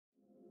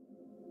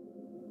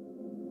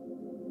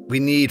We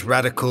need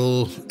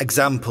radical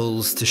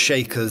examples to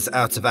shake us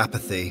out of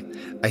apathy.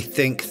 I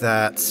think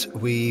that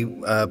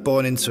we are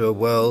born into a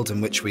world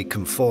in which we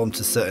conform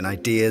to certain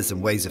ideas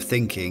and ways of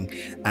thinking,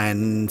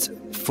 and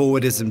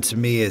Forwardism to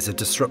me is a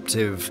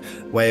disruptive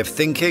way of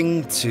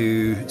thinking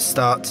to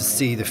start to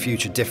see the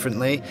future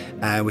differently,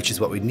 which is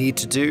what we need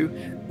to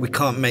do. We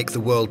can't make the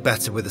world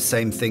better with the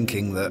same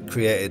thinking that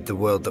created the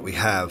world that we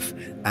have.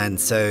 And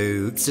so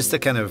it's just a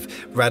kind of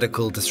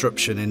radical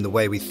disruption in the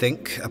way we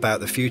think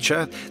about the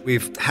future.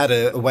 We've had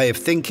a way of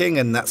thinking,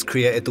 and that's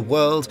created the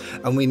world,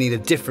 and we need a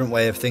different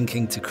way of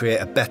thinking to create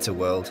a better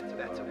world.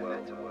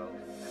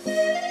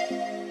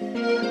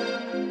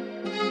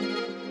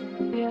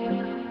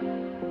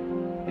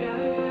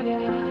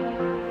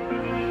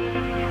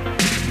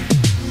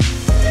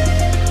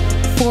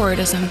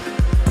 Forwardism.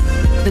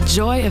 The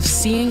joy of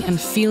seeing and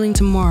feeling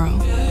tomorrow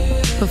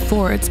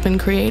before it's been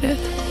created.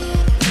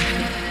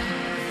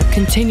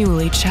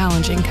 Continually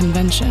challenging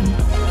convention.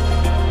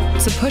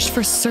 It's a push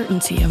for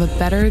certainty of a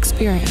better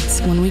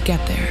experience when we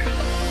get there.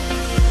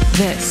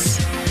 This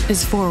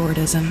is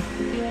Forwardism.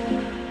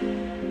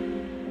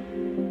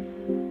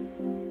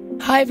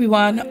 Hi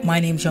everyone,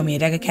 my name's Yomi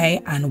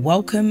Adegake and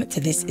welcome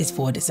to This is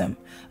Forwardism,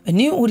 a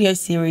new audio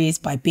series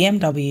by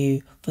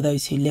BMW for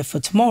those who live for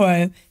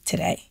tomorrow,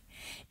 today.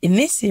 In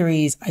this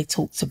series, I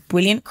talk to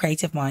brilliant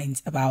creative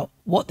minds about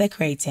what they're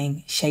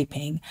creating,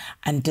 shaping,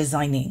 and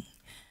designing.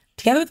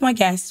 Together with my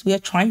guests, we are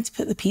trying to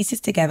put the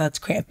pieces together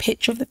to create a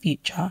picture of the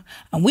future,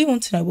 and we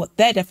want to know what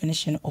their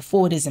definition of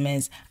Forwardism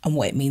is and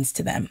what it means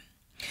to them.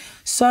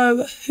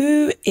 So,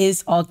 who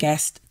is our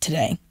guest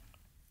today?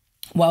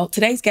 Well,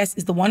 today's guest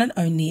is the one and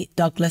only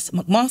Douglas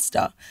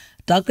McMaster.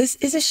 Douglas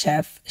is a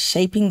chef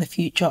shaping the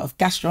future of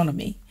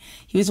gastronomy.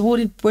 He was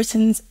awarded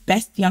Britain's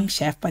Best Young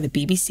Chef by the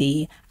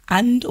BBC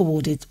and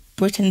awarded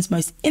Britain's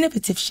Most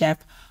Innovative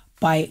Chef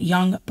by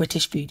Young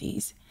British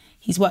Foodies.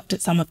 He's worked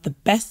at some of the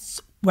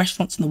best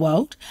restaurants in the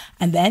world,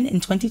 and then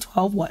in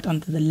 2012 worked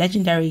under the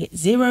legendary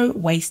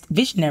zero-waste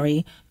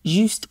visionary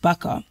Joost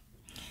Bakker.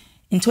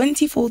 In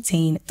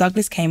 2014,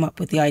 Douglas came up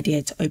with the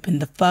idea to open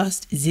the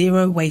first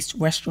zero-waste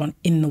restaurant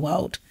in the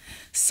world,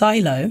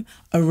 Silo,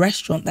 a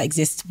restaurant that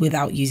exists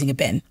without using a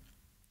bin.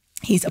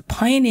 He's a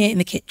pioneer in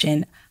the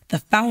kitchen, the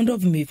founder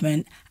of a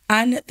movement,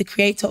 and the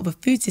creator of a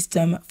food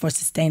system for a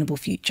sustainable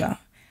future.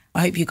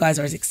 I hope you guys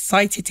are as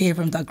excited to hear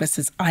from Douglas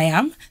as I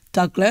am.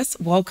 Douglas,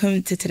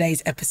 welcome to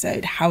today's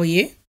episode. How are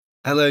you?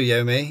 Hello,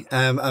 Yomi.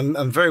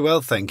 I'm very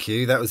well, thank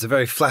you. That was a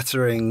very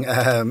flattering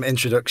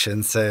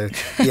introduction. So,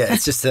 yeah,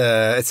 it's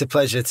a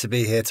pleasure to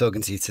be here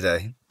talking to you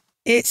today.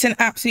 It's an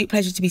absolute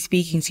pleasure to be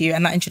speaking to you.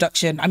 And that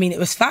introduction, I mean, it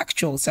was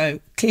factual, so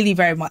clearly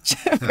very much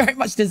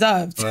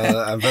deserved. Well,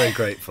 I'm very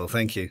grateful.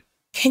 Thank you.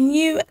 Can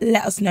you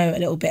let us know a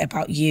little bit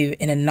about you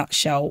in a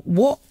nutshell?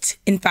 What,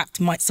 in fact,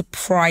 might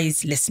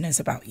surprise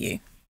listeners about you?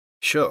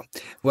 Sure.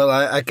 Well,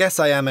 I guess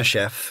I am a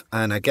chef,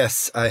 and I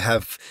guess I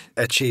have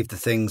achieved the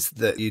things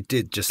that you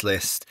did just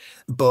list,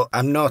 but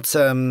I'm not,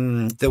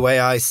 the way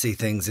I see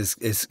things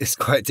is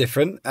quite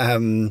different.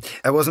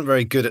 I wasn't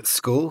very good at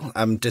school.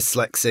 I'm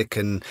dyslexic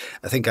and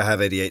I think I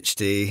have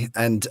ADHD.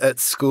 And at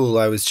school,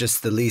 I was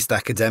just the least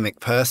academic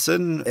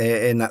person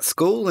in that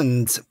school,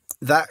 and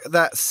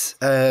that's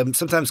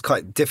sometimes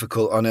quite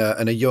difficult on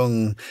a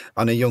young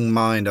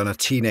mind, on a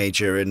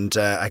teenager, and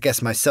I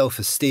guess my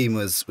self-esteem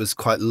was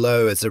quite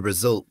low as a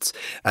result.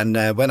 And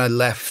when I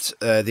left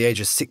the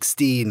age of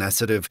 16, I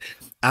sort of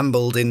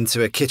ambled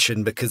into a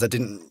kitchen because I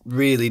didn't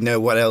really know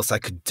what else I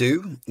could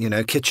do. You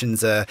know,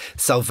 kitchens are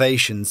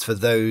salvations for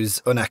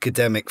those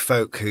unacademic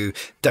folk who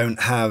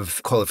don't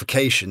have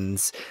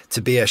qualifications.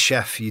 To be a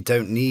chef,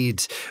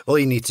 all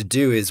you need to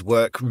do is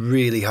work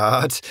really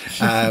hard,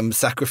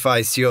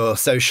 sacrifice your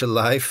social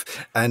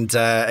life, and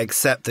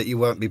accept that you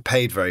won't be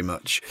paid very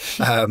much.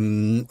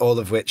 All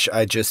of which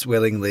I just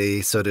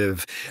willingly sort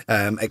of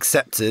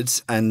accepted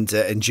and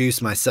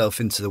induced myself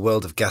into the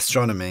world of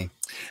gastronomy.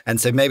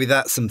 And so maybe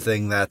that's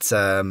something that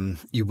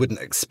you wouldn't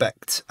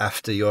expect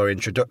after your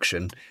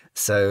introduction.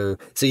 So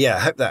yeah, I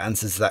hope that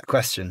answers that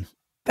question.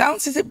 That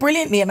answers it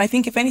brilliantly. And I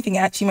think if anything, it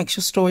actually makes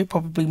your story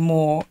probably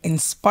more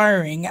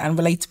inspiring and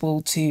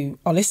relatable to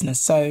our listeners.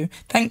 So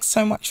thanks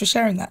so much for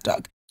sharing that,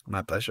 Doug.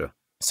 My pleasure.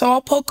 So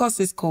our podcast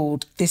is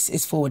called This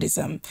is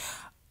Forwardism.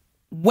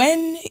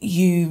 When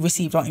you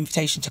received our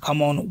invitation to come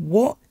on,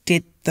 what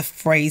did the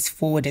phrase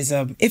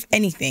Forwardism, if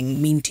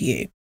anything, mean to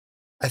you?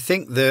 I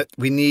think that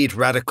we need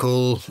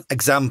radical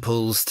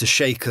examples to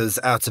shake us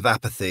out of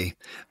apathy.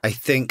 I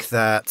think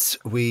that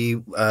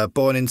we are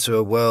born into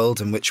a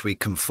world in which we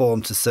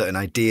conform to certain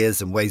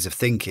ideas and ways of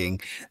thinking,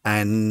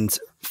 and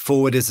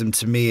Forwardism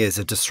to me is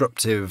a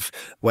disruptive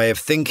way of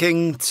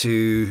thinking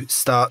to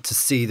start to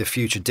see the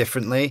future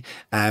differently,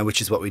 which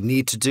is what we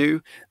need to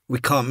do. We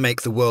can't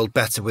make the world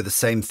better with the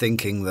same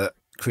thinking that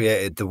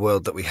created the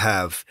world that we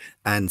have.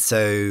 And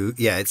so,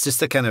 yeah, it's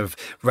just a kind of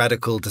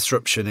radical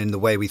disruption in the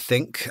way we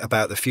think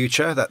about the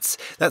future.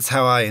 That's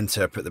how I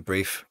interpret the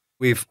brief.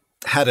 We've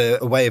had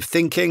a way of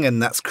thinking,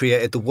 and that's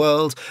created the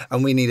world,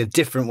 and we need a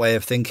different way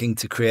of thinking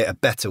to create a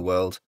better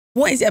world.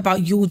 What is it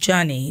about your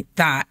journey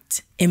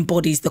that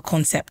embodies the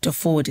concept of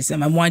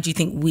Forwardism, and why do you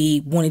think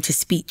we wanted to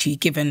speak to you,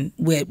 given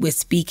we're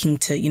speaking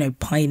to,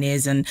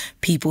 pioneers and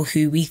people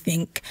who we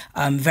think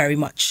very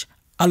much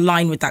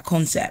align with that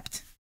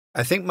concept?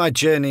 I think my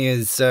journey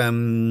is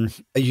a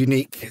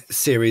unique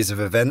series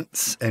of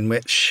events in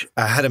which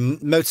I had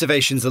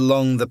motivations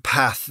along the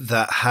path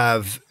that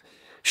have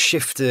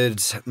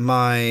shifted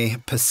my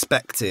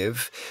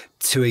perspective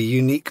to a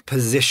unique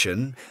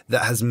position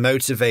that has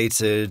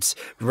motivated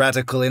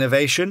radical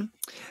innovation.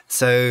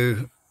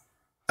 So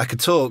I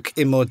could talk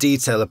in more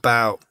detail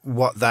about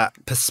what that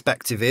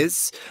perspective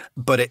is,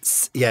 but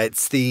it's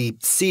the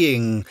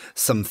seeing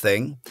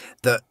something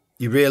that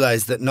you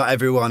realize that not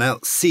everyone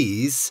else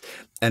sees.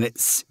 And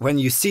it's when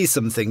you see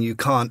something, you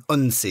can't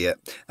unsee it.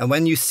 And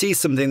when you see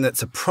something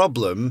that's a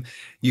problem,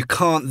 you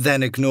can't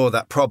then ignore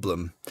that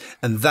problem.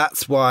 And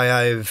that's why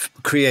I've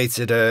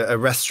created a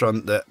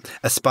restaurant that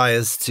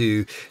aspires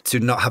to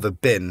not have a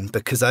bin,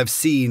 because I've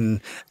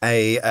seen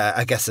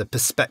I guess a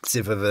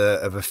perspective of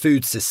a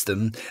food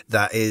system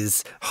that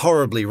is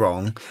horribly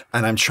wrong.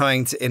 And I'm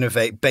trying to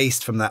innovate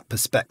based from that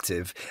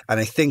perspective. And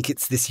I think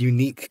it's this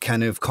unique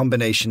kind of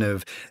combination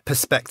of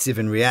perspective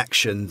and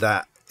reaction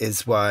that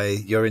is why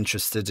you're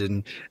interested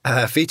in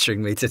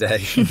featuring me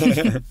today.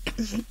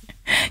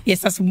 Yes,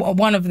 that's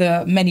one of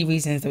the many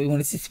reasons that we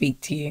wanted to speak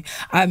to you.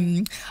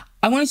 I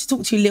wanted to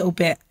talk to you a little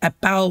bit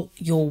about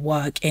your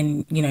work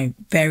in,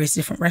 various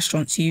different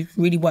restaurants. You've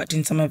really worked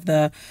in some of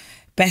the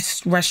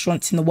best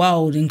restaurants in the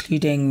world,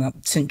 including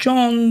St.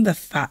 John, the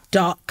Fat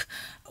Duck.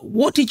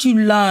 What did you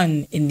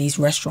learn in these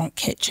restaurant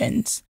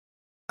kitchens?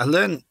 I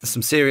learned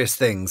some serious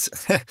things.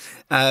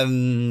 I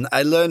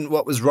learned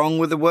what was wrong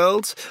with the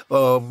world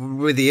or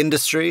with the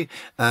industry,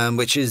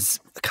 which is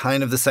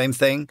kind of the same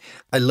thing.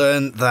 I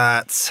learned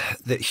that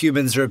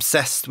humans are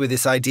obsessed with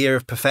this idea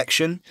of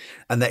perfection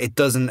and that it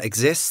doesn't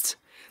exist.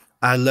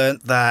 I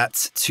learned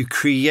that to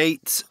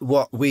create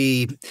what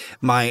we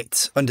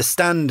might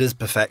understand as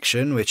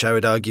perfection, which I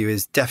would argue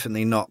is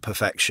definitely not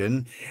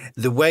perfection,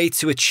 the way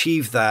to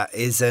achieve that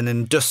is an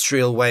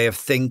industrial way of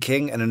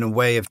thinking and a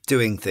way of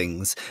doing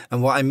things.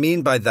 And what I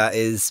mean by that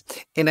is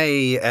in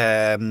a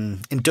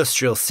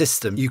industrial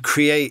system, you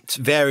create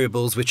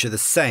variables which are the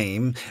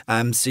same,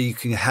 so you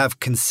can have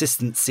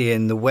consistency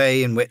in the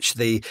way in which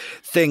the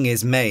thing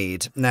is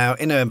made. Now,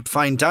 in a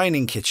fine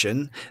dining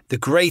kitchen, the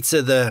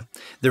greater the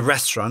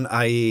restaurant,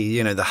 i.e.,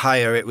 the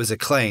higher it was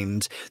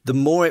acclaimed, the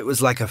more it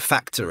was like a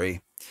factory.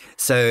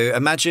 So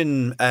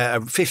imagine a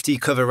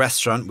 50-cover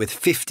restaurant with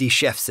 50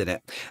 chefs in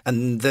it.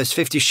 And those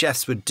 50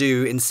 chefs would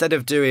do, instead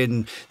of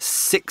doing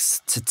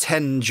 6 to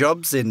 10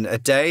 jobs in a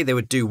day, they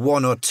would do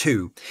 1 or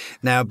 2.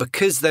 Now,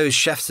 because those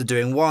chefs are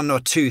doing 1 or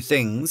 2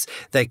 things,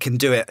 they can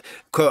do it,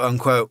 quote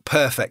unquote,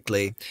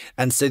 perfectly.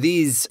 And so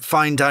these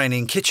fine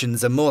dining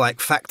kitchens are more like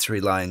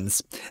factory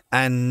lines.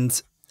 And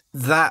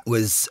that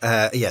was,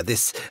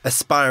 this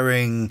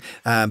aspiring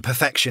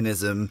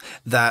perfectionism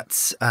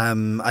that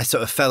I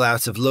sort of fell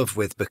out of love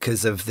with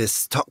because of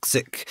this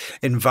toxic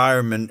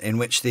environment in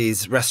which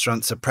these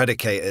restaurants are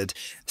predicated.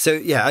 So,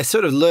 I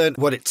sort of learned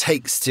what it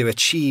takes to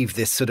achieve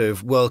this sort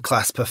of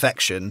world-class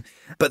perfection.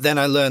 But then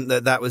I learned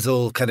that was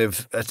all kind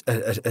of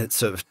a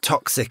sort of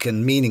toxic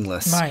and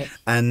meaningless. Right.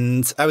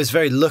 And I was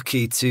very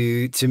lucky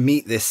to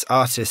meet this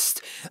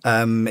artist.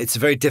 It's a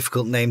very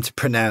difficult name to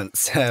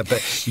pronounce,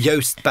 but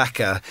Joost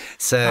Bakker.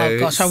 So, oh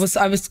gosh,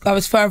 I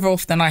was further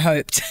off than I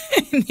hoped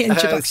in the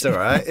introduction.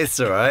 It's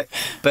all right.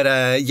 But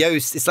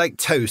Joost, it's like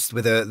toast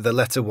with the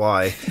letter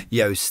Y,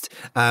 Joost.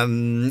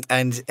 And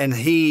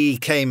he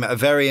came at a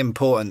very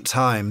important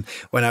time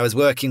when I was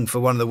working for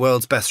one of the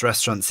world's best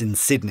restaurants in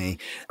Sydney.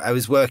 I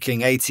was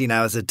working 18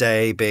 hours a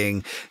day,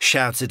 being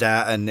shouted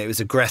at, and it was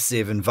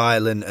aggressive and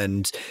violent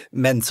and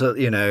mental,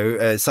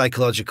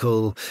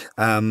 psychological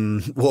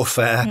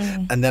warfare.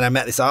 And then I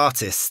met this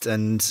artist,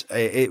 and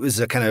it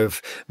was a kind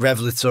of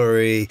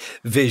revelatory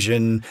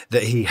vision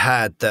that he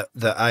had that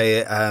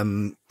I,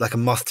 like a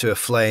moth to a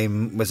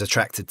flame, was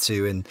attracted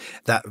to. And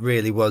that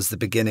really was the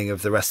beginning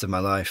of the rest of my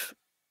life.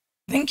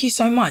 Thank you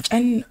so much.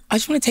 And I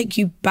just want to take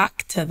you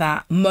back to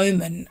that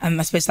moment, and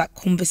I suppose that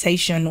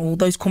conversation, or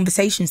those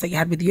conversations that you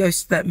had with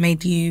Joost that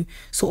made you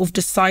sort of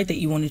decide that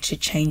you wanted to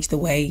change the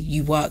way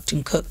you worked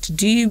and cooked.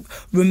 Do you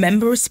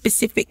remember a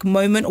specific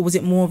moment, or was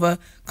it more of a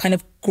kind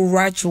of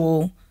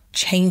gradual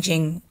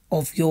changing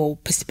of your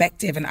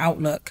perspective and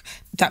outlook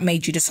that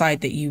made you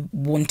decide that you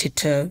wanted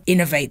to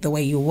innovate the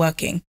way you were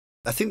working?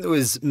 I think there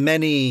was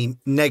many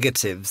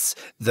negatives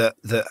that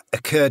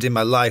occurred in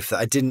my life that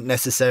I didn't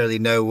necessarily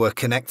know were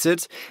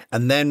connected.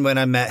 And then when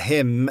I met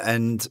him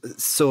and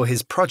saw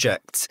his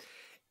project,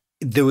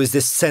 there was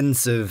this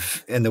sense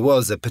of, and there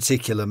was a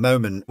particular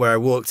moment where I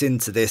walked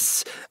into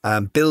this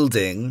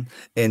building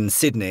in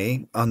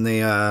Sydney on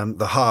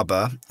the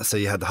harbour. So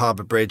you had the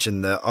Harbour Bridge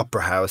and the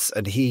Opera House,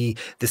 and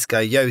this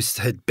guy Joost,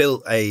 had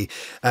built a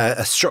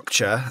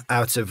structure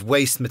out of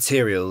waste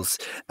materials,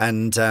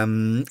 and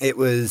it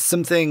was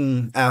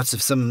something out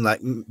of some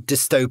like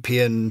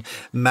dystopian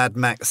Mad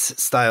Max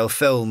style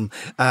film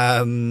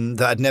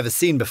that I'd never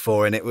seen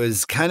before, and it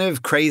was kind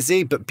of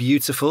crazy but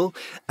beautiful.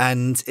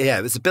 And yeah,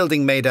 it was a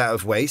building made out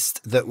of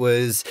waste that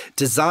was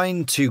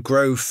designed to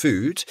grow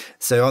food.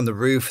 So on the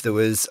roof there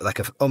was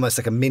almost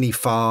like a mini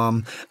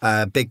farm,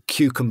 big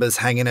cucumbers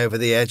hanging over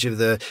the edge of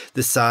the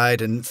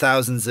side, and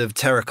thousands of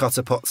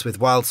terracotta pots with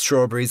wild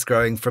strawberries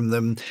growing from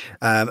them,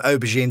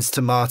 aubergines,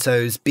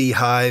 tomatoes,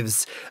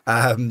 beehives.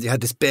 You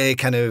had this big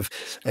kind of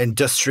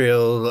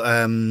industrial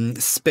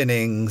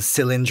spinning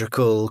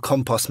cylindrical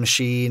compost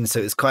machine, so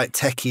it was quite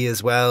techy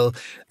as well.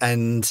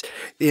 And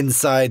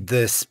inside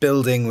this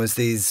building was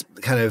these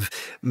kind of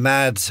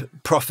mad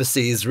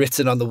prophecies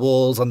written on the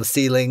walls, on the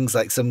ceilings,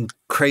 like some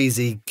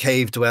crazy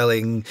cave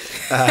dwelling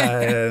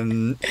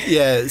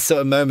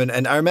sort of moment.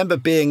 And I remember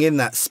being in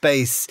that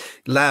space,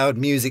 loud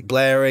music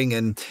blaring,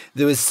 and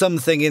there was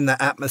something in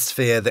that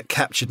atmosphere that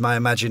captured my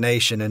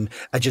imagination, and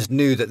I just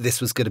knew that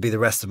this was going to be the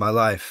rest of my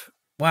life.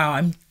 Wow,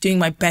 I'm doing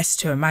my best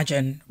to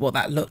imagine what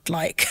that looked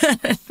like.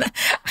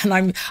 And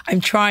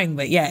I'm trying,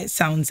 but yeah, it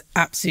sounds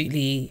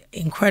absolutely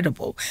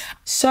incredible.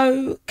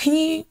 So can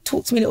you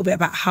talk to me a little bit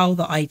about how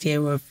the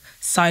idea of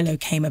Silo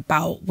came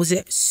about? Was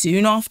it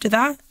soon after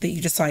that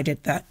you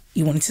decided that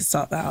you wanted to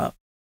start that up?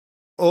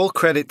 All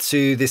credit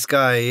to this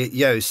guy,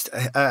 Joost.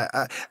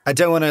 I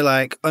don't want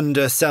to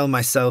undersell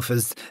myself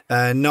as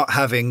not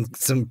having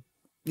some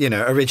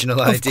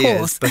original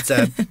ideas, but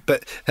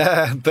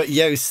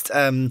Joost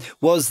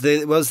was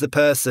the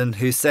person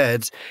who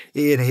said,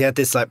 he had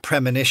this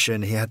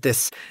premonition. He had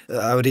this,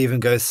 I would even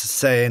go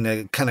saying,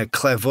 a kind of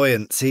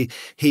clairvoyance.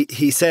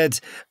 He said,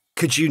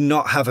 "Could you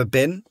not have a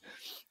bin?"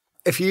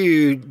 If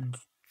you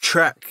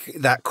track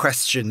that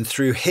question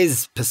through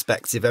his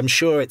perspective, I'm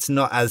sure it's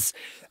not as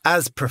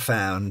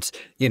profound.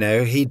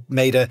 He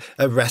made a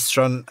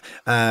restaurant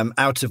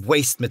out of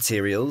waste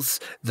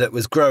materials that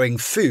was growing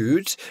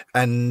food,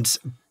 and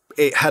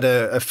it had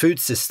a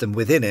food system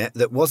within it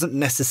that wasn't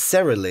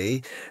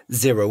necessarily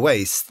zero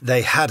waste.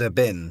 They had a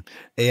bin,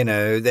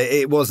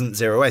 it wasn't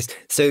zero waste.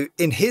 So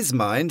in his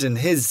mind and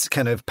his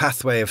kind of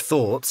pathway of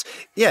thoughts,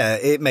 yeah,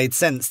 it made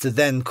sense to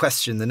then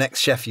question the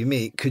next chef you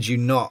meet. Could you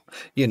not,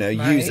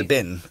 use a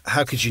bin?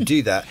 How could you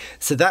do that?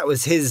 So that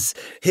was his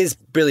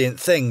brilliant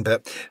thing.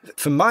 But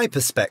from my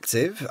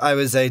perspective, I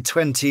was a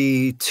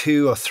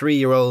 22 or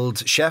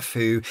 3-year-old chef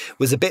who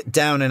was a bit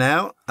down and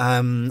out.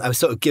 I was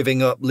sort of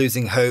giving up,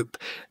 losing hope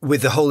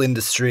with the whole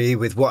industry,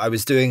 with what I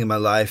was doing in my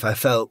life. I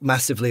felt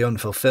massively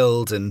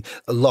unfulfilled and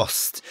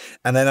lost.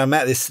 And then I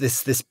met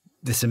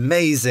this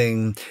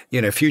amazing,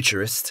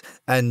 futurist,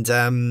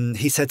 and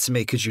he said to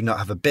me, "Could you not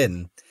have a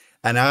bin?"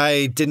 And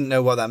I didn't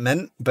know what that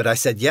meant, but I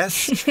said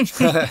yes.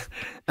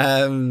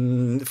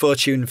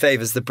 Fortune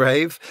favours the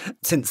brave.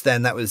 Since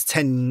then, that was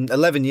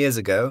 11 years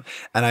ago,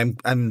 and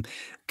I'm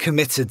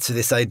committed to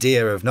this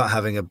idea of not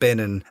having a bin,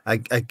 and I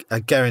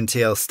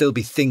guarantee I'll still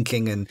be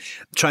thinking and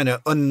trying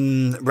to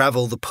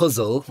unravel the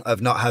puzzle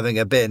of not having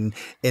a bin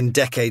in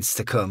decades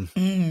to come.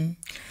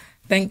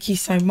 Thank you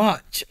so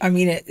much. I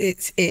mean,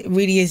 it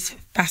really is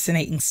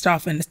fascinating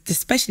stuff, and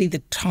especially the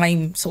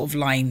time sort of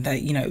line that,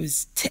 it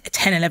was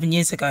 10, 11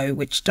 years ago,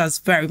 which does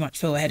very much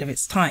feel ahead of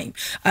its time.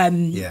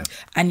 And,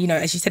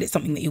 as you said, it's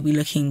something that you'll be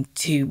looking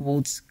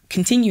towards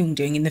continuing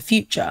doing in the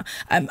future.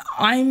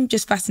 I'm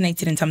just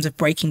fascinated in terms of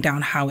breaking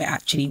down how it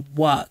actually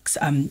works.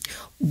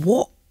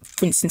 What,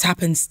 for instance,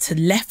 happens to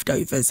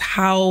leftovers?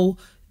 How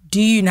do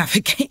you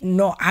navigate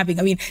not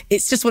having,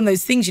 it's just one of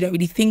those things you don't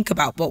really think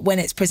about, but when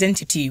it's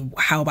presented to you,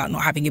 how about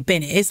not having a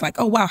bin? It is like,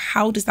 oh, wow,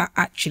 how does that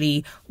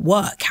actually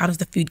work? How does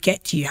the food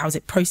get to you? How is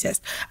it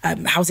processed?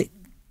 How is it,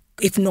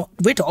 if not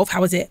rid of,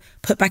 how is it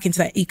put back into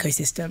that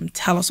ecosystem?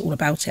 Tell us all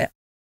about it.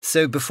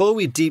 So before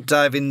we deep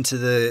dive into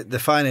the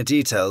finer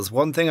details,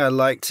 one thing I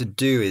like to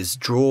do is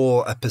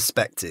draw a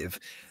perspective.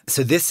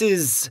 So this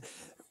is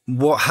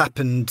what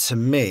happened to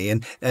me.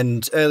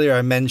 And earlier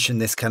I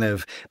mentioned this kind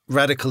of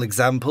radical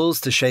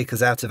examples to shake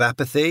us out of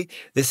apathy.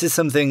 This is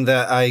something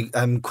that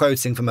I'm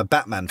quoting from a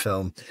Batman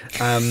film,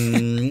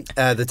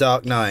 The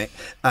Dark Knight.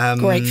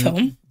 Great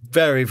film.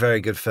 Very,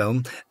 very good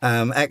film.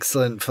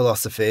 Excellent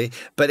philosophy.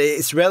 But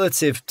it's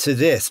relative to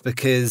this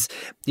because,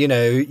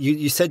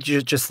 you said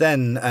just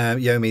then,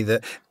 Yomi,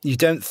 that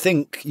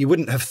you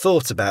wouldn't have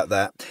thought about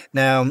that.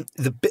 Now,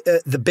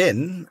 the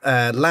bin,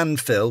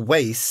 landfill,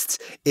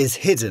 waste is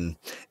hidden.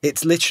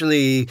 It's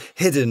literally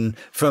hidden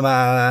from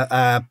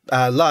our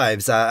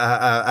lives,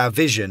 our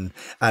vision,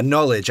 our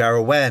knowledge, our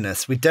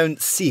awareness. We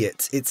don't see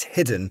it. It's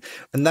hidden.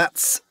 And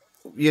that's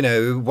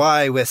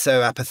why we're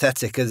so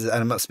apathetic and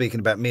I'm not speaking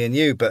about me and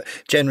you, but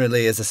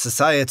generally as a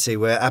society,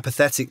 we're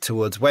apathetic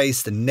towards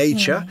waste and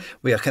nature.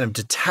 We are kind of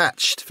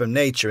detached from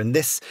nature. And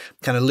this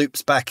kind of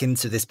loops back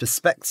into this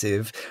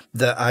perspective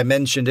that I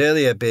mentioned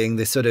earlier, being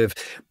the sort of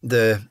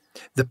the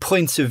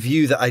point of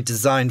view that I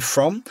designed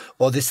from,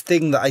 or this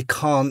thing that I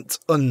can't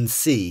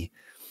unsee.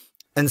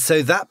 And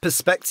so that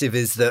perspective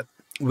is that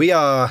we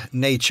are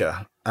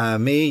nature.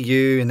 Me,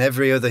 you, and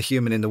every other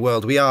human in the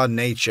world, we are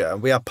nature.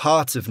 We are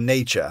part of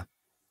nature.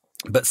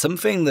 But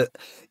something that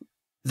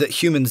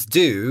humans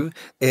do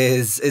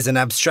is an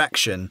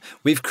abstraction.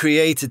 We've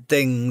created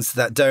things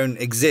that don't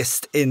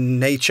exist in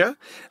nature.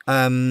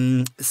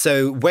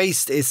 So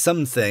waste is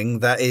something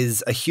that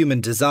is a human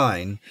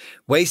design.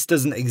 Waste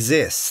doesn't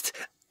exist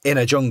in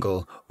a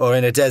jungle or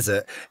in a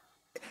desert.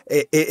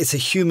 It's a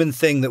human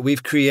thing that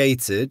we've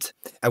created.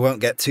 I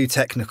won't get too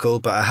technical,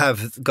 but I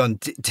have gone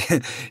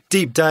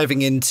deep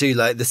diving into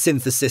like the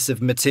synthesis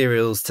of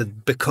materials to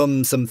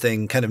become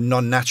something kind of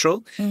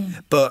non-natural.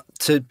 But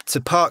to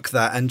park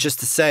that and just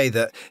to say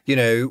that,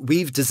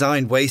 we've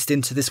designed waste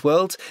into this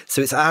world.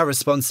 So it's our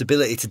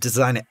responsibility to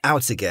design it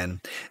out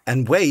again.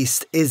 And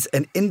waste is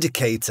an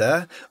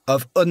indicator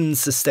of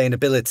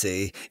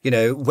unsustainability.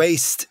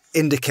 Waste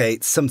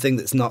indicates something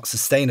that's not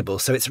sustainable.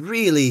 So it's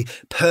really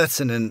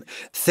pertinent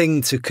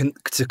thing to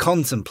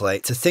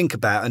contemplate, to think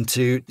about, and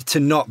to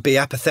not be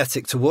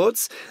apathetic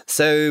towards.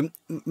 So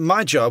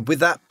my job with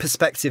that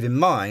perspective in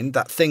mind,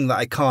 that thing that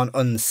I can't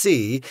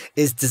unsee,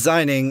 is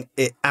designing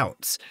it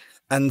out.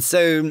 And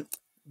so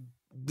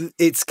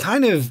it's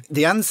kind of,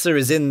 the answer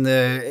is in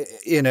the,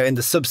 in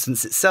the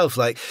substance itself,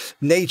 like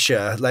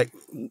nature, like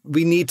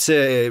we need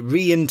to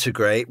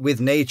reintegrate with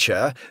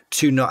nature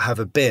to not have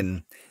a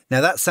bin. Now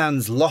that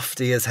sounds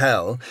lofty as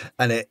hell,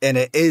 and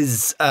it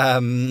is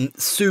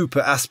super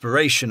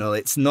aspirational.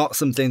 It's not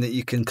something that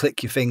you can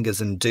click your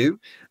fingers and do.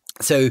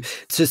 So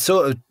to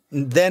sort of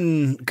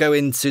then go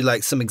into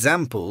like some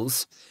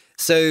examples.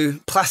 So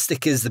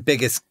plastic is the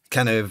biggest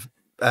kind of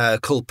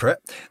culprit,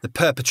 the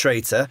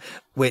perpetrator,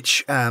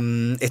 which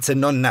it's a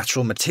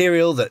non-natural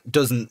material that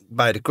doesn't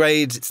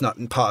biodegrade. It's not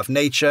part of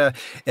nature.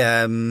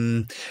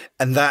 And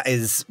that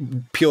is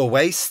pure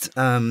waste.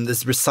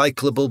 There's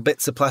recyclable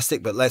bits of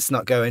plastic, but let's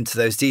not go into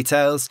those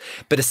details.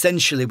 But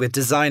essentially, we're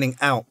designing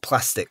out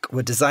plastic.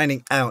 We're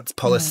designing out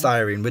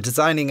polystyrene. We're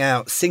designing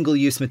out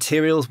single-use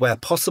materials where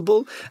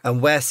possible,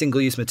 and where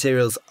single-use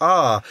materials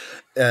are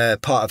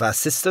part of our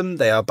system,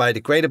 they are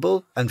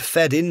biodegradable and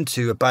fed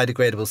into a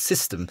biodegradable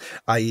system,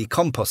 i.e.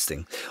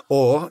 composting,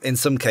 or in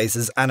some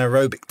cases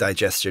anaerobic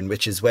digestion,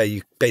 which is where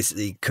you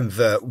basically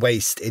convert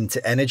waste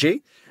into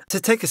energy. To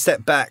take a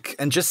step back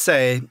and just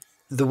say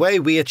the way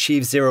we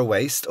achieve zero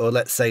waste, or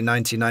let's say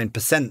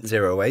 99%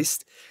 zero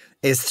waste,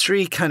 is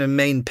three kind of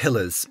main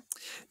pillars.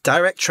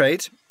 Direct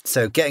trade,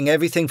 so getting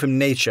everything from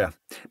nature,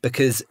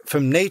 because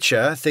from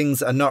nature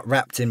things are not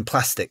wrapped in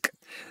plastic.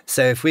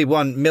 So if we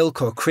want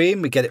milk or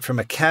cream, we get it from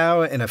a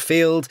cow in a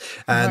field,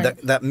 and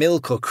that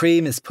milk or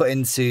cream is put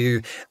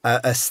into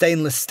a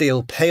stainless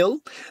steel pail.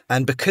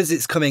 And because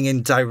it's coming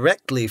in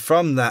directly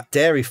from that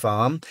dairy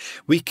farm,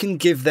 we can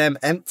give them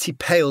empty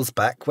pails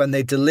back when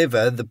they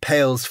deliver the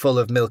pails full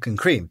of milk and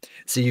cream.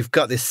 So you've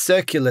got this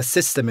circular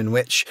system in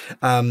which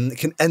it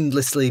can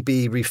endlessly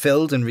be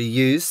refilled and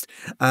reused.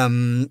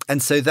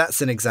 And so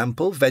that's an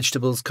example.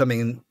 Vegetables coming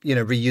in,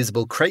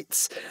 reusable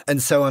crates,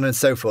 and so on and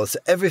so forth. So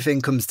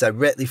everything comes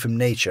directly from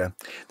nature.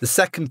 The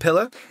second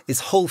pillar is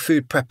whole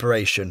food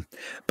preparation.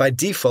 By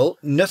default,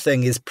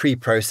 nothing is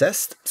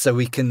pre-processed, so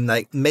we can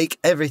make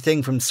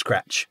everything from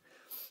scratch.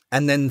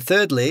 And then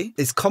thirdly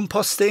is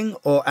composting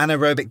or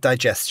anaerobic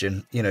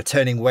digestion,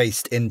 turning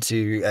waste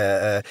into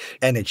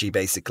energy,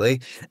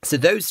 basically. So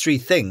those three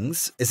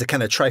things is a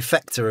kind of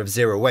trifecta of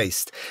zero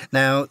waste.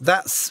 Now,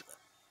 that's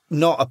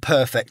not a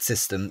perfect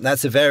system.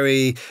 That's a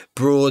very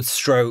broad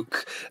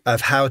stroke of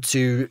how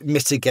to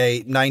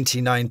mitigate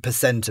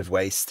 99% of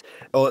waste,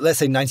 or let's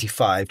say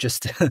 95,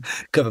 just to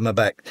cover my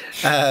back.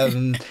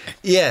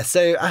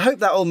 So I hope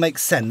that all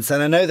makes sense.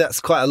 And I know that's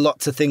quite a lot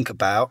to think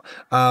about,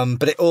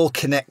 but it all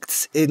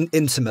connects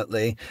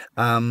intimately.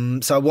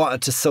 So I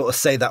wanted to sort of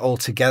say that all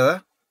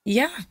together.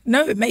 Yeah,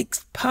 no, it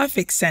makes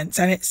perfect sense,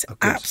 and it's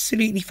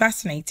absolutely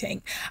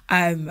fascinating.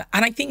 And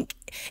I think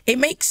it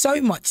makes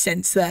so much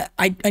sense that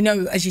I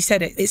know, as you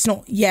said, it's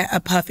not yet a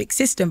perfect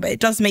system, but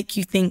it does make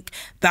you think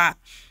that,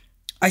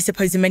 I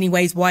suppose, in many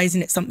ways, why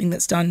isn't it something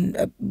that's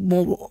done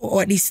more,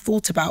 or at least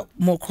thought about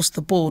more across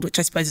the board, which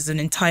I suppose is an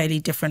entirely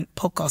different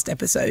podcast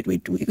episode.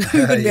 We wouldn't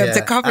be able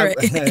to cover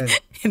it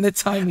in the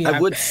time we have. I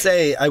would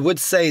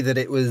say that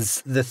it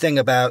was the thing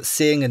about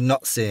seeing and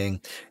not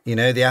seeing,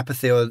 the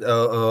apathy or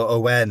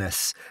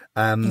awareness.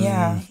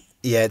 Yeah,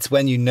 it's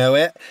when you know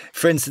it.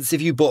 For instance,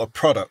 if you bought a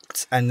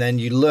product and then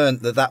you learned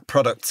that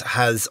product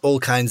has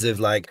all kinds of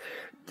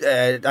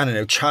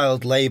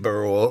child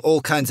labor or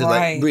all kinds of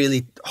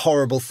really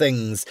horrible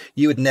things,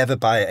 you would never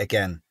buy it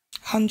again.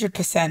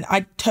 100%.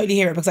 I totally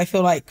hear it, because I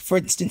feel like, for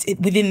instance,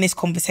 within this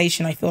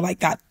conversation, I feel like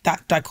that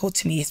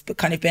dichotomy has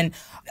kind of been,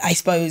 I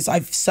suppose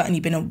I've certainly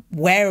been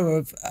aware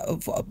of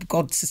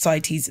God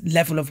society's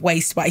level of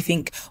waste, but I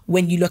think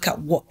when you look at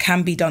what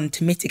can be done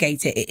to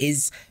mitigate it, it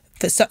is,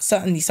 for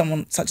certainly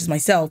someone such as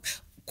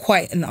myself,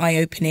 quite an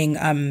eye-opening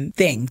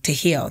thing to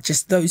hear,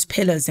 just those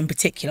pillars in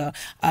particular.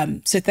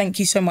 So thank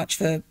you so much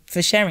for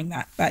sharing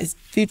that. That is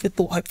food for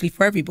thought, hopefully,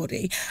 for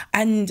everybody.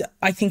 And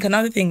I think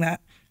another thing that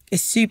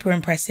is super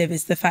impressive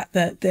is the fact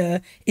that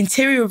the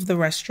interior of the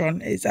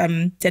restaurant is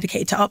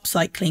dedicated to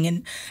upcycling,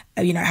 and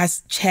it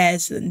has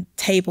chairs and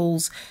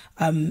tables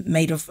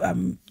made of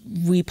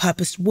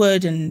repurposed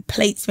wood and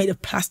plates made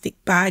of plastic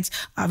bags.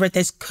 I read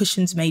there's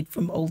cushions made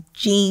from old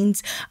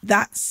jeans.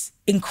 That's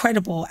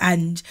incredible.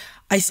 And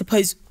I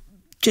suppose,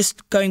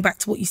 just going back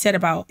to what you said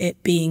about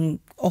it being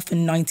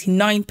often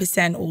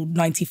 99% or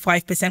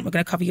 95%, we're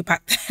going to cover you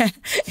back there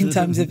in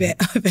terms of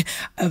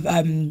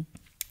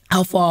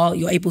how far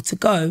you're able to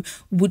go.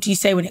 Would you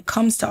say, when it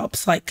comes to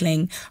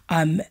upcycling,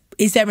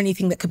 is there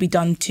anything that could be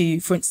done to,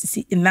 for instance,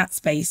 in that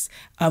space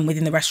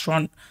within the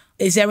restaurant,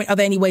 are there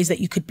any ways that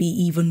you could be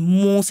even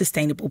more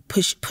sustainable,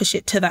 push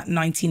it to that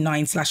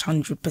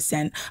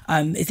 99/100%?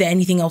 Is there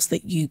anything else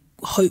that you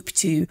hope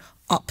to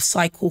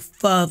upcycle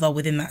further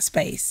within that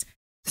space?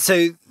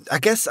 So I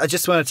guess I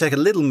just want to take a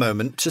little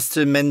moment just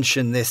to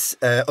mention this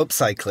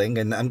upcycling,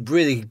 and I'm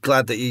really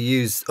glad that you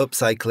use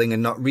upcycling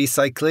and not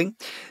recycling,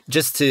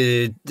 just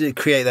to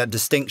create that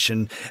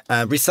distinction.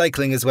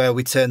 Recycling is where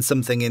we turn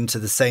something into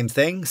the same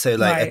thing, so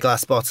like a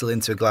glass bottle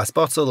into a glass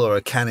bottle or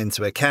a can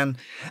into a can.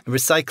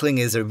 Recycling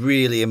is a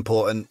really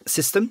important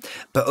system,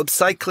 but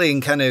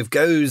upcycling kind of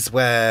goes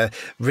where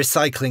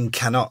recycling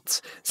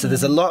cannot. So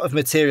there's a lot of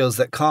materials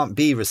that can't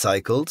be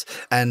recycled,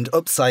 and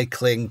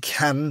upcycling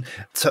can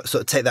sort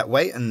of take that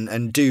weight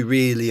and do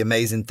really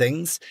amazing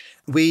things.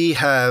 We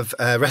have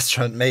a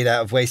restaurant made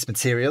out of waste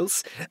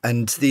materials,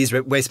 and these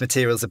waste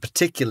materials are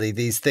particularly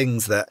these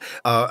things that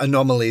are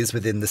anomalies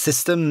within the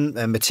system,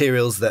 and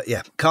materials that,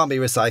 can't be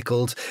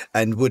recycled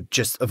and would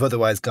just have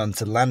otherwise gone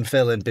to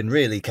landfill and been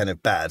really kind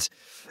of bad.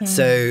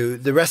 So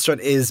the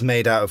restaurant is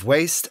made out of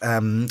waste.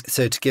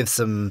 So to give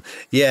some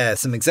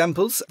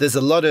examples, there's a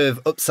lot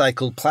of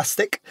upcycled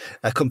plastic.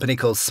 A company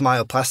called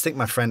Smile Plastic,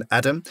 my friend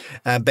Adam,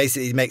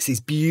 basically makes these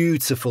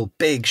beautiful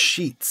big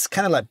sheets,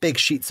 kind of like big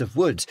sheets of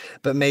wood,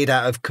 but made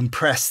out of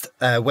compressed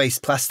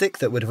waste plastic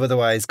that would have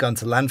otherwise gone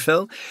to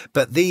landfill.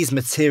 But these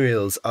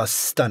materials are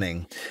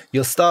stunning.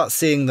 You'll start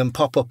seeing them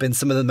pop up in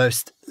some of the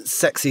most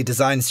sexy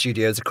design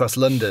studios across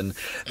London.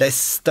 They're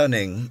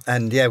stunning.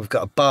 And we've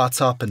got a bar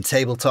top and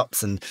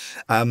tabletops, and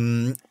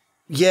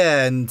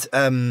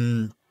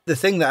the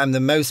thing that I'm the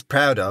most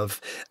proud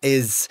of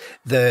is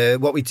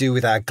what we do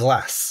with our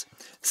glass.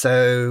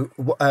 So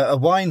a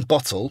wine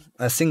bottle,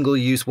 a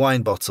single-use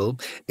wine bottle,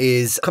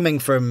 is coming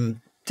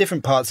from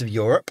different parts of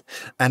Europe,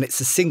 and it's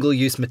a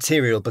single-use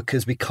material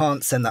because we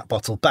can't send that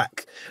bottle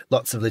back.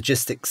 Lots of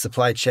logistics,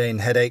 supply chain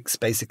headaches,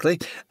 basically.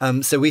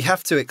 So we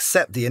have to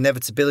accept the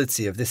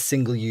inevitability of this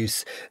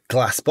single-use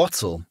glass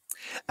bottle.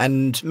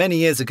 And many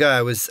years ago,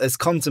 I was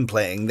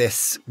contemplating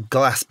this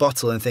glass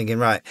bottle and thinking,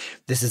 right,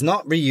 this is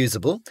not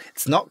reusable,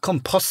 it's not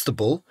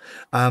compostable,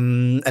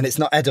 and it's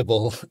not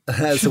edible.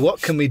 So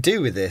what can we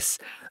do with this?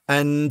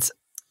 And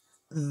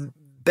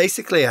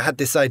basically, I had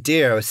this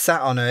idea. I was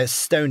sat on a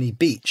stony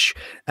beach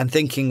and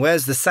thinking,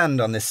 where's the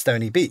sand on this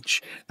stony beach?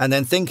 And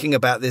then thinking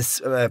about this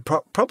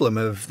problem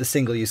of the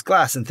single-use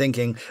glass and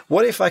thinking,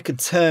 what if I could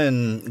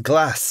turn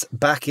glass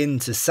back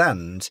into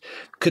sand?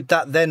 Could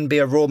that then be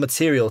a raw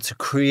material to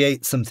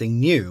create something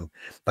new,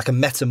 like a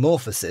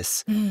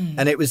metamorphosis?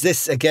 And it was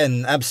this,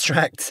 again,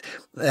 abstract.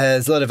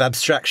 There's a lot of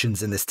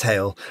abstractions in this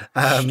tale,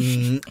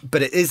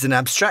 but it is an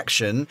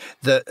abstraction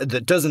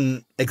that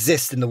doesn't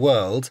exist in the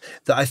world,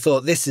 that I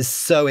thought, this is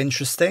so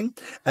interesting.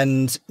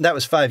 And that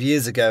was 5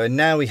 years ago. And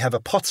now we have a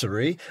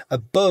pottery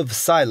above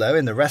silo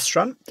in the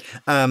restaurant,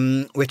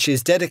 which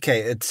is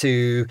dedicated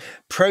to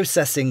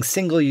processing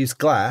single-use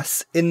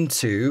glass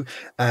into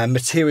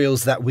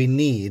materials that we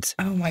need.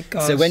 Oh my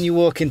gosh. So when you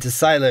walk into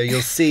silo,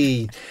 you'll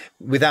see,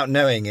 without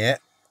knowing it,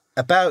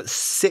 about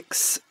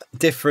 6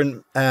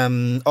 different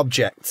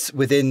objects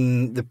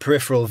within the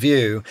peripheral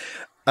view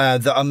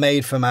that are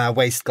made from our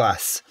waste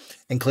glass,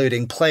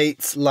 including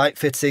plates, light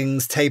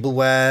fittings,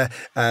 tableware,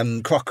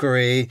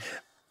 crockery,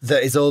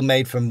 that is all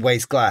made from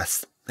waste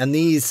glass. And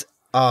these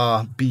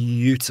are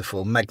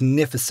beautiful,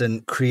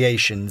 magnificent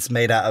creations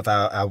made out of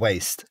our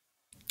waste.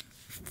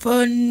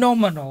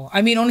 Phenomenal.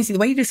 I mean, honestly, the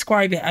way you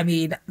describe it, I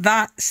mean,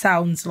 that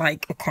sounds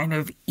like a kind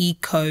of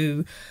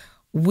eco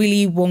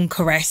Willy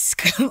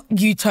Wonka-esque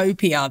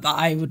utopia that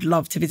I would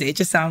love to visit. It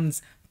just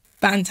sounds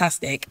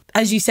fantastic.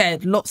 As you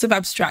said, lots of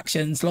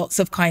abstractions, lots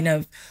of kind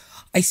of,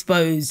 I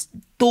suppose,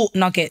 thought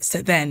nuggets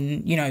that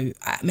then,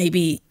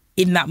 maybe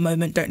in that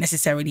moment don't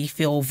necessarily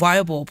feel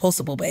viable or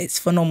possible, but it's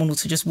phenomenal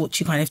to just watch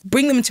you kind of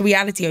bring them into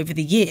reality over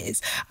the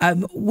years,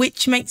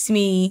 which makes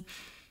me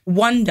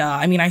wonder.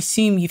 I mean, I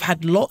assume you've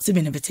had lots of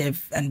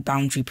innovative and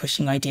boundary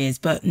pushing ideas,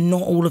 but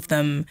not all of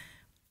them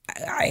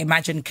I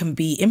imagine can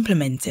be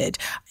implemented.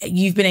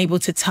 You've been able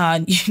to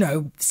turn,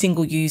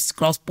 single-use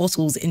glass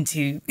bottles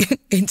into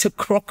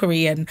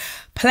crockery and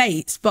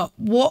plates. But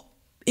what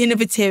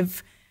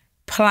innovative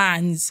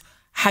plans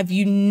have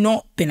you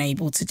not been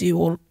able to do,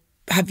 or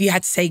have you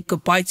had to say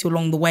goodbye to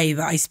along the way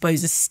that I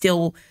suppose is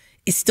still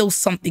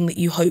something that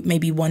you hope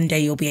maybe one day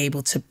you'll be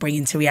able to bring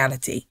into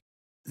reality?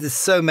 There's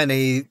so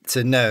many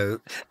to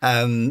note.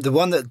 The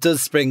one that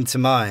does spring to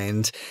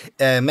mind,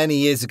 many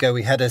years ago,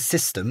 we had a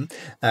system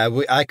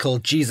I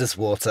called Jesus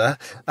water.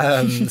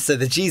 So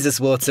the Jesus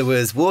water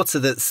was water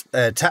that's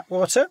tap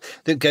water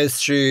that goes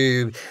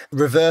through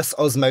reverse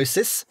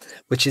osmosis,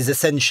 which is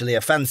essentially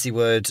a fancy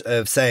word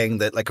of saying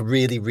that like a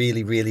really,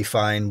 really, really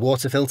fine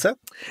water filter.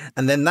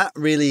 And then that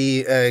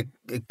really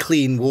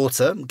clean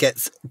water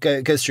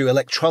goes through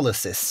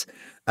electrolysis.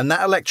 And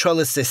that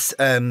electrolysis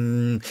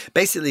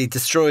basically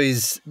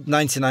destroys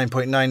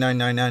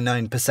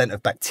 99.99999%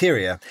 of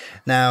bacteria.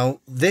 Now,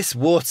 this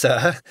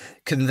water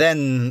can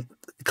then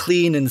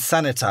clean and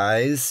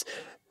sanitize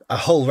a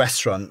whole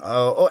restaurant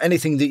or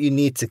anything that you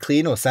need to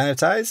clean or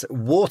sanitize.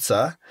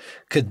 Water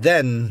could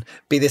then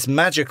be this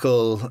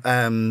magical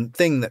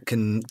thing that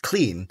can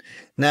clean.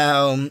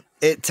 Now,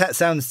 it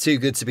sounds too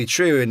good to be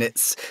true, and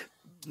it's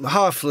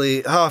half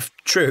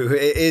true.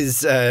 It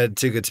is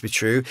too good to be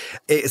true.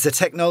 It's a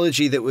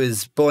technology that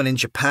was born in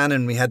Japan,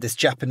 and we had this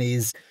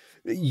Japanese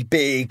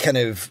big kind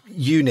of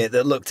unit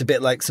that looked a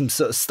bit like some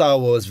sort of Star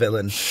Wars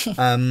villain.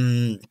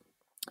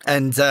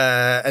 And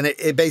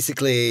it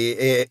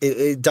basically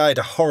died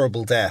a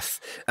horrible death,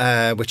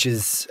 which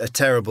is a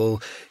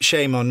terrible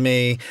shame on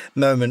me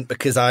moment,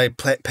 because I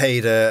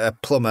paid a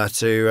plumber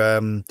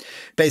to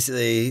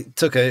basically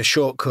took a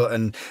shortcut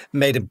and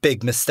made a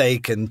big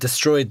mistake and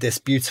destroyed this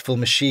beautiful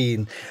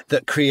machine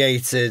that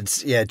created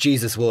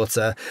Jesus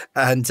water.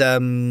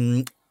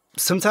 And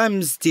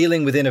sometimes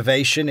dealing with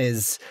innovation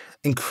is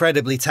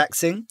incredibly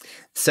taxing.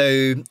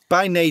 So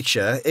by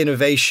nature,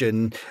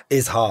 innovation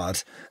is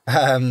hard.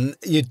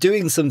 You're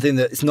doing something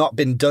that's not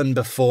been done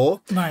before,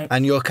 right,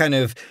 and you're kind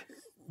of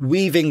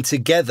weaving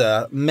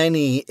together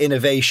many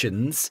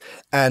innovations.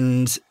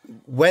 And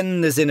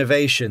when there's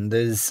innovation,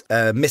 there's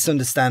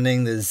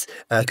misunderstanding, there's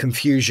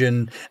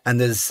confusion,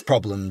 and there's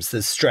problems,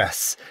 there's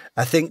stress.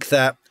 I think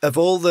that of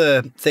all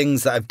the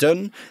things that I've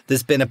done,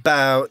 there's been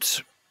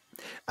about,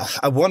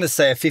 I want to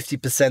say, a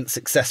 50%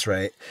 success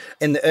rate.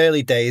 In the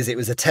early days, it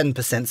was a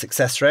 10%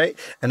 success rate.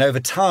 And over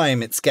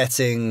time, it's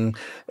getting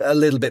a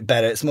little bit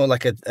better. It's more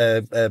like a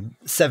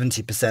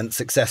 70%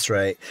 success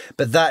rate.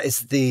 But that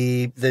is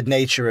the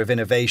nature of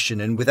innovation.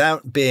 And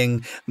without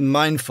being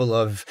mindful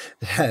of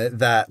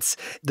that,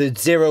 the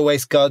zero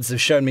waste gods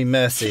have shown me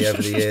mercy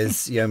over the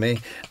years,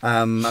 Yomi.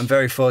 I'm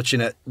very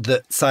fortunate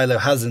that Silo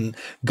hasn't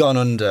gone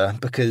under,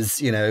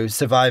 because,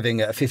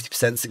 surviving at a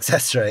 50%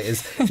 success rate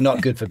is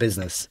not good for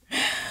business.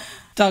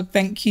 Doug,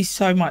 thank you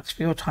so much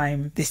for your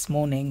time this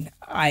morning.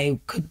 I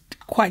could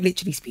quite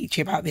literally speak to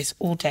you about this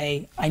all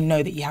day. I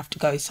know that you have to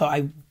go, so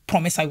I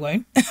promise I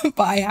won't.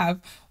 But I have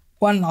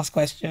one last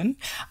question,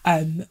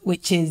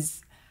 which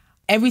is,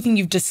 everything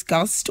you've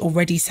discussed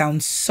already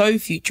sounds so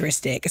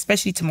futuristic,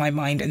 especially to my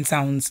mind, and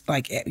sounds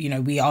like,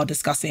 we are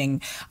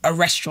discussing a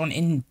restaurant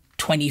in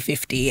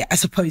 2050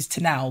 as opposed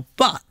to now.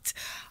 But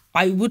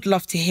I would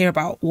love to hear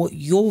about what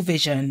your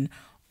vision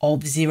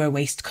of zero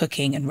waste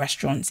cooking and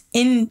restaurants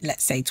in,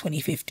 let's say,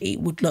 2050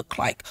 would look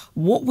like.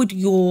 What would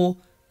your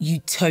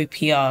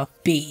utopia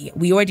be?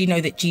 We already know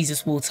that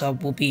Jesus Water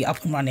will be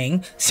up and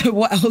running. So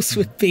what else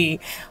would be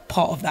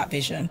part of that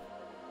vision?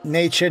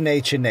 Nature,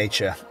 nature,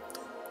 nature.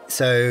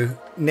 So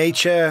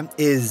nature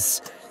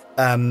is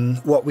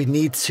what we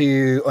need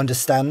to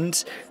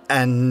understand,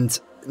 and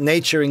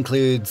nature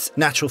includes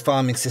natural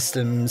farming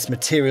systems,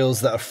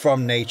 materials that are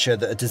from nature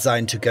that are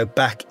designed to go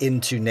back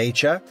into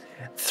nature.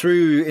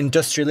 Through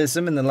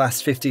industrialism in the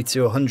last 50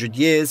 to 100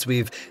 years,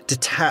 we've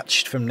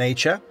detached from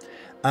nature.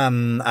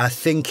 Our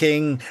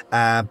thinking,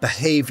 our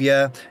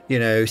behaviour,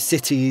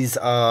 cities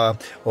are,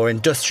 or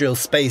industrial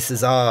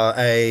spaces are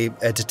a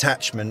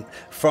detachment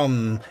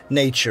from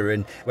nature.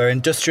 And where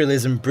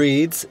industrialism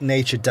breeds,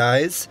 nature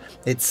dies.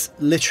 It's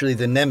literally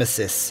the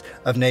nemesis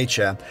of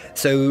nature.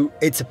 So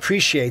it's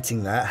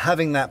appreciating that,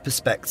 having that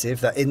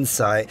perspective, that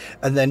insight,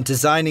 and then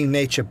designing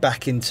nature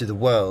back into the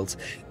world.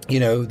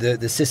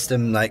 The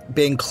system, like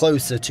being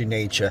closer to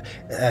nature,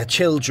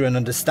 children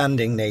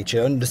understanding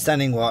nature,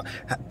 understanding what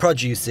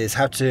produce is,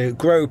 how to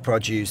grow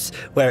produce,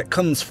 where it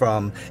comes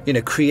from,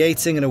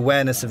 creating an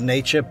awareness of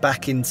nature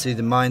back into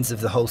the minds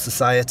of the whole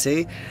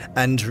society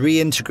and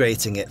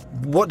reintegrating it.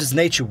 What does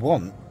nature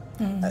want?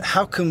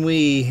 How can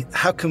we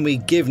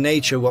give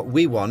nature what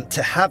we want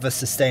to have a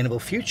sustainable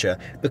future?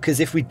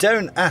 Because if we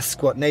don't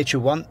ask what nature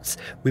wants,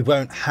 we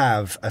won't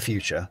have a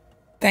future.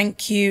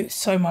 Thank you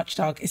so much,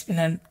 Doug. It's been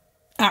an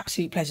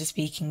absolute pleasure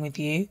speaking with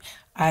you.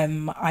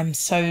 I'm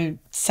so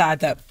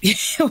sad that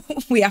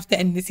we have to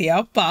end this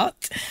here,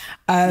 but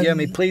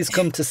Yomi, please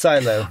come to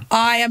Silo.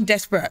 I am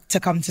desperate to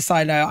come to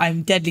Silo.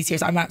 I'm deadly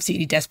serious. I'm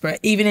absolutely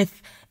desperate, even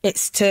if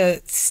it's to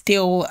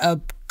steal a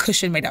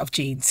cushion made out of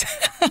jeans.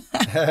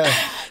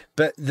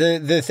 But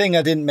the thing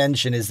I didn't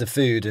mention is the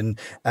food. And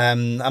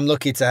I'm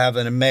lucky to have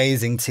an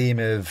amazing team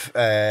of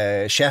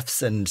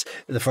chefs and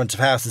the front of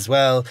house as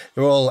well.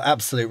 They're all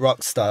absolute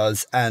rock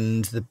stars.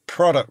 And the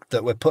product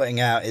that we're putting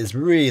out is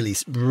really,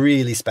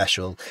 really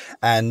special.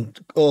 And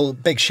all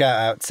big shout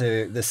out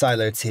to the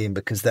Silo team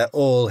because they're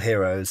all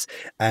heroes.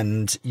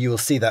 And you will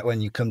see that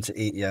when you come to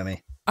eat,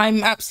 Yomi.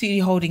 I'm absolutely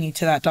holding you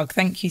to that, Doug.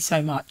 Thank you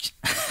so much.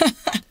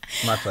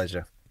 My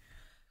pleasure.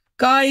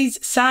 Guys,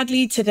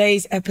 sadly,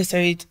 today's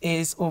episode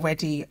is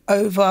already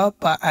over,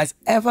 but as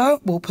ever,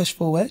 we'll push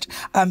forward.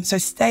 So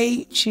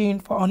stay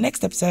tuned for our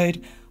next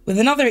episode with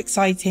another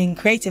exciting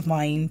creative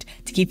mind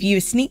to give you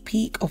a sneak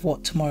peek of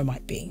what tomorrow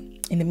might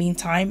be. In the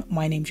meantime,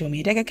 my name's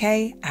Yomi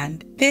Adegake,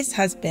 and this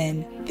has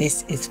been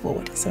This is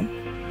Forwardism.